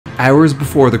Hours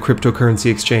before the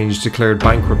cryptocurrency exchange declared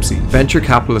bankruptcy, venture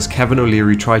capitalist Kevin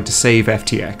O'Leary tried to save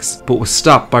FTX, but was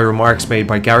stopped by remarks made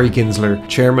by Gary Gensler,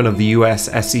 chairman of the US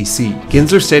SEC.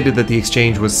 Gensler stated that the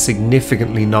exchange was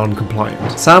significantly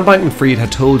non-compliant. Sam Bankman-Fried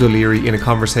had told O'Leary in a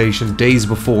conversation days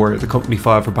before the company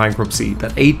filed for bankruptcy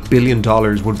that $8 billion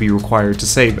would be required to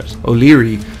save it.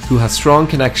 O'Leary, who has strong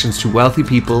connections to wealthy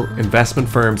people, investment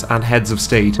firms and heads of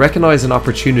state, recognized an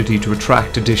opportunity to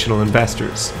attract additional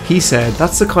investors. He said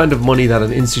that's the kind of money that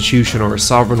an institution or a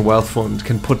sovereign wealth fund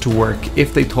can put to work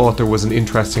if they thought there was an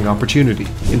interesting opportunity.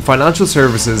 In financial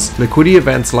services, liquidity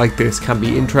events like this can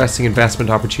be interesting investment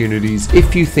opportunities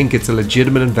if you think it's a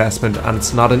legitimate investment and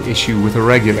it's not an issue with a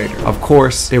regulator. Of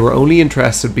course, they were only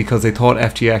interested because they thought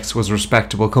FTX was a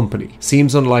respectable company.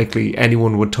 Seems unlikely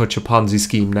anyone would touch a Ponzi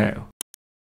scheme now.